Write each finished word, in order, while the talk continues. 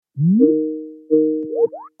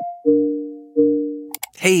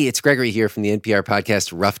Hey, it's Gregory here from the NPR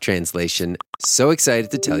podcast Rough Translation. So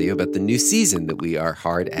excited to tell you about the new season that we are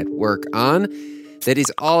hard at work on that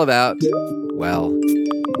is all about, well,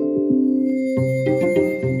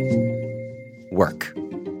 work.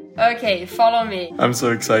 Okay, follow me. I'm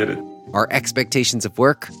so excited. Our expectations of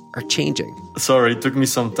work are changing. Sorry, it took me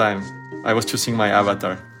some time. I was choosing my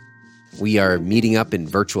avatar. We are meeting up in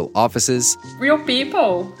virtual offices. Real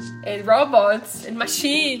people and robots and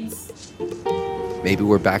machines. Maybe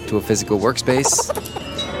we're back to a physical workspace.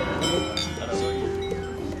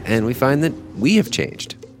 And we find that we have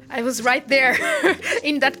changed. I was right there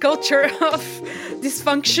in that culture of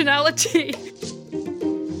dysfunctionality.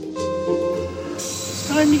 It's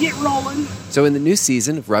time to get rolling. So in the new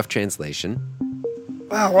season of Rough Translation...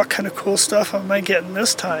 Wow, what kind of cool stuff am I getting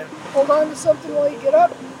this time? Hold on to something while you get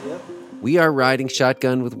up. we are riding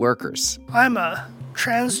shotgun with workers. I'm a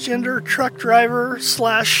transgender truck driver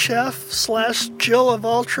 / chef / Jill of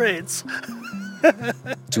all trades.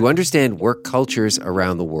 To understand work cultures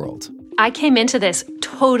around the world. I came into this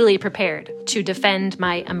totally prepared to defend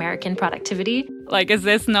my American productivity. Like, is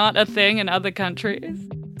this not a thing in other countries?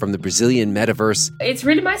 From the Brazilian metaverse. It's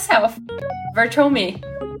really myself. Virtual me.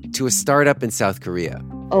 To a startup in South Korea.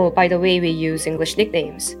 Oh, by the way, we use English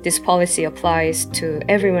nicknames. This policy applies to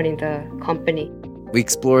everyone in the company. We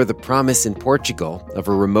explore the promise in Portugal of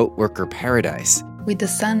a remote worker paradise. With the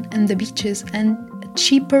sun and the beaches and a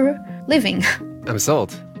cheaper living. I'm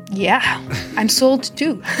sold. Yeah, I'm sold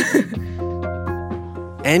too.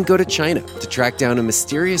 And go to China to track down a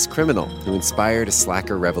mysterious criminal who inspired a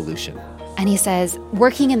slacker revolution. And he says,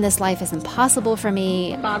 working in this life is impossible for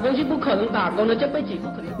me. My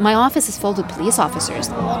office is filled with police officers.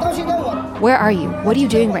 Where are you? What are you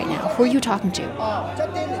doing right now? Who are you talking to?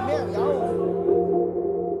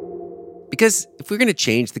 Because if we're going to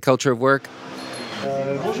change the culture of work...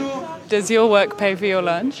 Does your work pay for your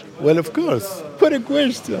lunch? Well, of course. What a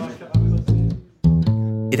question.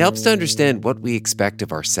 It helps to understand what we expect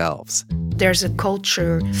of ourselves. There's a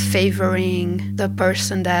culture favoring the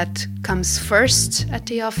person that comes first at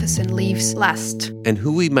the office and leaves last. And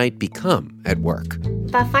who we might become at work.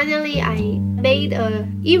 But finally, I made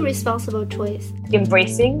an irresponsible choice.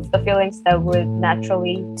 Embracing the feelings that would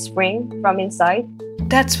naturally spring from inside.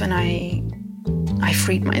 That's when I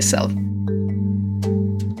freed myself.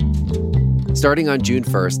 Starting on June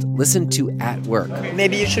 1st, listen to At Work.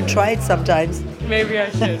 Maybe you should try it sometimes. Maybe I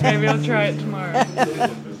should. Maybe I'll try it tomorrow.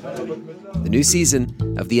 The new season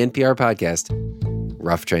of the NPR podcast,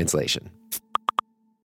 Rough Translation.